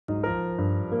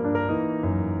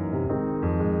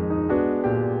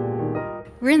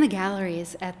We're in the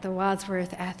galleries at the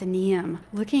Wadsworth Atheneum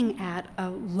looking at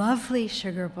a lovely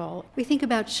sugar bowl. We think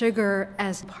about sugar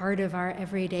as part of our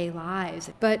everyday lives,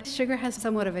 but sugar has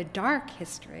somewhat of a dark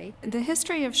history. The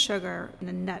history of sugar in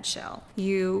a nutshell.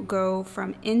 You go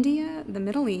from India, the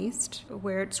Middle East,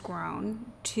 where it's grown,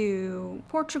 to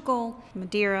Portugal,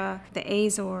 Madeira, the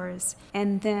Azores,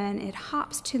 and then it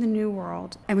hops to the New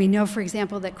World. And we know, for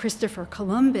example, that Christopher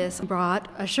Columbus brought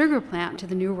a sugar plant to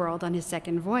the New World on his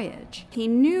second voyage.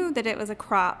 He knew that it was a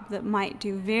crop that might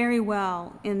do very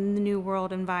well in the New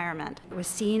World environment. It was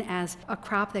seen as a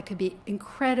crop that could be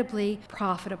incredibly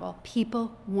profitable.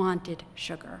 People wanted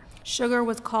sugar. Sugar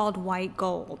was called white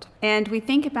gold. And we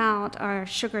think about our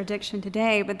sugar addiction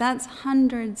today, but that's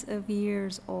hundreds of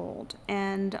years old.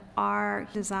 And our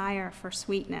desire for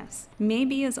sweetness may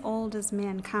be as old as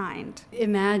mankind.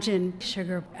 Imagine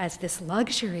sugar as this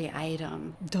luxury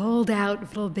item, doled out a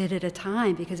little bit at a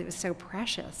time because it was so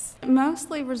precious.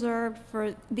 Mostly reserved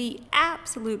for the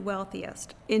absolute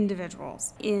wealthiest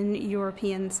individuals in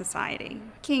European society.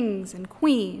 Kings and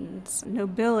queens,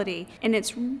 nobility. And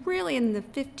it's really in the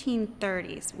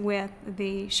 1530s with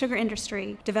the sugar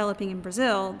industry developing in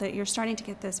Brazil that you're starting to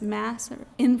get this massive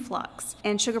influx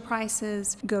and sugar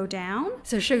prices go down.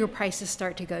 So sugar prices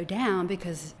start to go down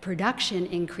because production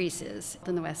increases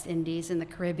in the West Indies and the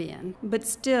Caribbean. But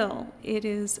still, it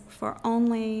is for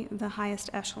only the highest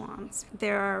echelons.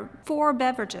 There are 4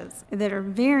 beverages that are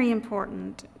very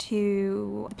important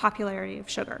to the popularity of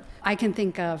sugar. I can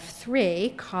think of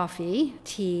 3: coffee,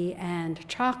 tea, and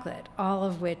chocolate, all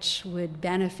of which would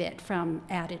benefit from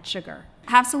added sugar.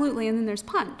 Absolutely, and then there's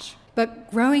punch.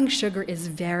 But growing sugar is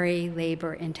very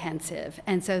labor intensive,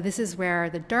 and so this is where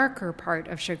the darker part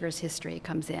of sugar's history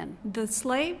comes in. The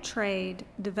slave trade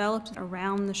developed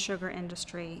around the sugar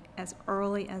industry as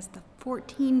early as the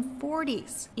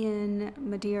 1440s in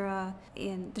Madeira,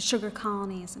 in the sugar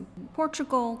colonies in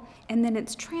Portugal, and then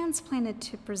it's transplanted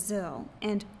to Brazil,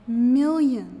 and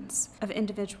millions of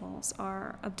individuals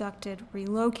are abducted,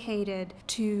 relocated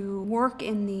to work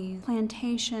in the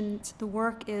plantations. The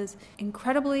work is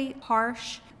incredibly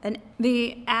harsh, and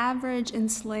the average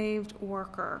enslaved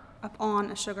worker up on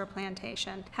a sugar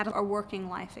plantation had a working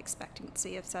life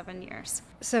expectancy of 7 years.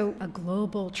 So a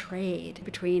global trade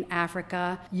between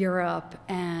Africa, Europe,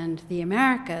 and the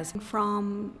Americas.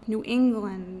 From New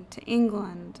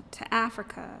England to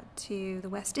Africa to the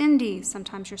West Indies.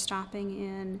 Sometimes you're stopping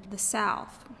in the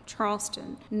South,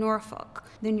 Charleston, Norfolk.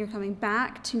 Then you're coming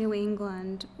back to New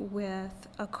England with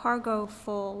a cargo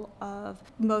full of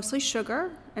mostly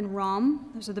sugar and rum.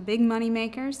 Those are the big money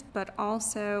makers, but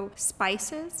also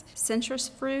spices, citrus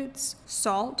fruits,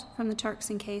 salt from the Turks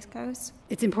and Caicos.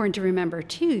 It's important to remember,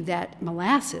 too, that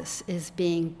molasses is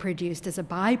being produced as a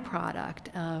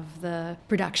byproduct of the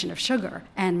production of sugar,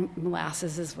 and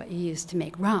molasses is what you use to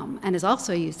make rum and is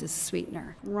also used as a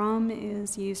sweetener. Rum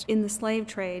is used in the slave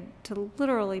trade to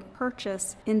literally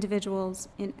purchase individuals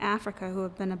in Africa who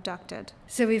have been abducted.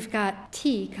 So we've got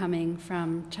tea coming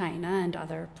from China and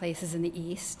other places in the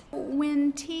East.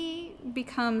 When tea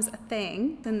becomes a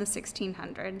thing in the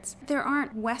 1600s, there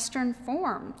aren't Western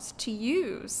forms to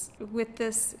use with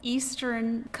this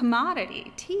Eastern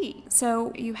commodity, tea.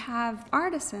 So you have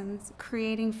artisans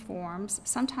creating forms,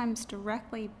 sometimes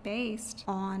directly based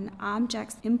on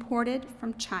objects imported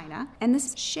from China, and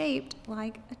this is shaped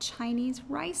like a Chinese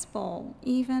rice bowl,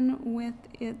 even with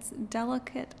its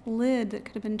delicate lid that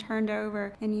could have been turned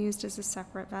over and used as a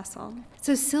separate vessel.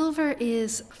 So silver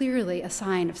is clearly a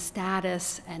sign of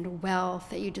status and wealth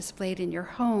that you displayed in your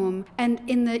home. And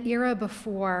in the era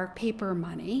before paper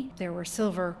money, there were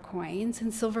silver coins,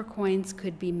 and silver coins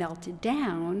could be melted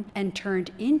down and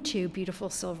turned into beautiful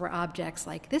silver objects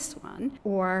like this one,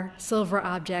 or silver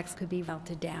objects could be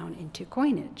melted down into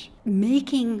coinage.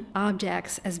 Making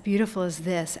objects as beautiful as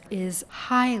this is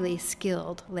highly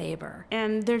skilled labor.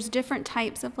 And there's different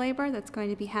types of labor that's going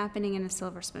to be happening in a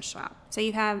silversmith shop. So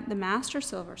you have the master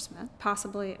silversmith,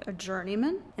 possibly a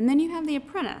journeyman, and then you have the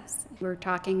apprentice. We're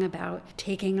talking about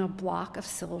taking a block of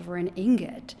silver and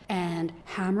ingot and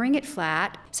hammering it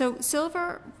flat. So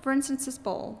silver, for instance, this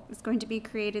bowl is going to be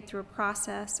created through a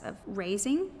process of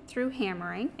raising through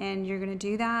hammering, and you're going to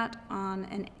do that on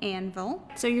an anvil.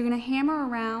 So you're going to hammer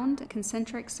around a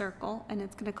concentric circle, and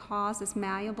it's going to cause this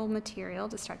malleable material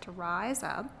to start to rise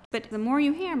up. But the more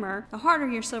you hammer, the harder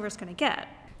your silver is going to get.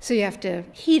 So you have to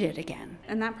heat it again.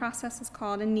 And that process is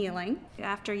called annealing.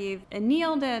 After you've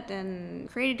annealed it and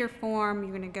created your form,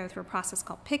 you're going to go through a process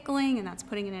called pickling, and that's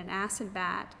putting it in an acid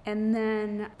vat, and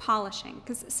then polishing.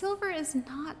 Because silver is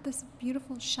not this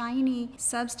beautiful, shiny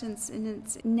substance in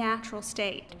its natural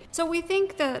state. So we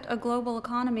think that a global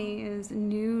economy is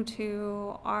new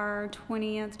to our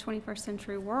 20th, 21st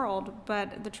century world,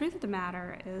 but the truth of the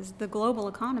matter is the global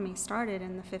economy started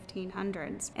in the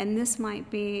 1500s. And this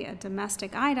might be a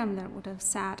domestic item that would have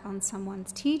sat on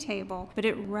someone's tea table, but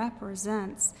it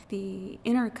represents the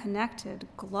interconnected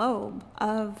globe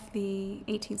of the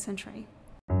 18th century.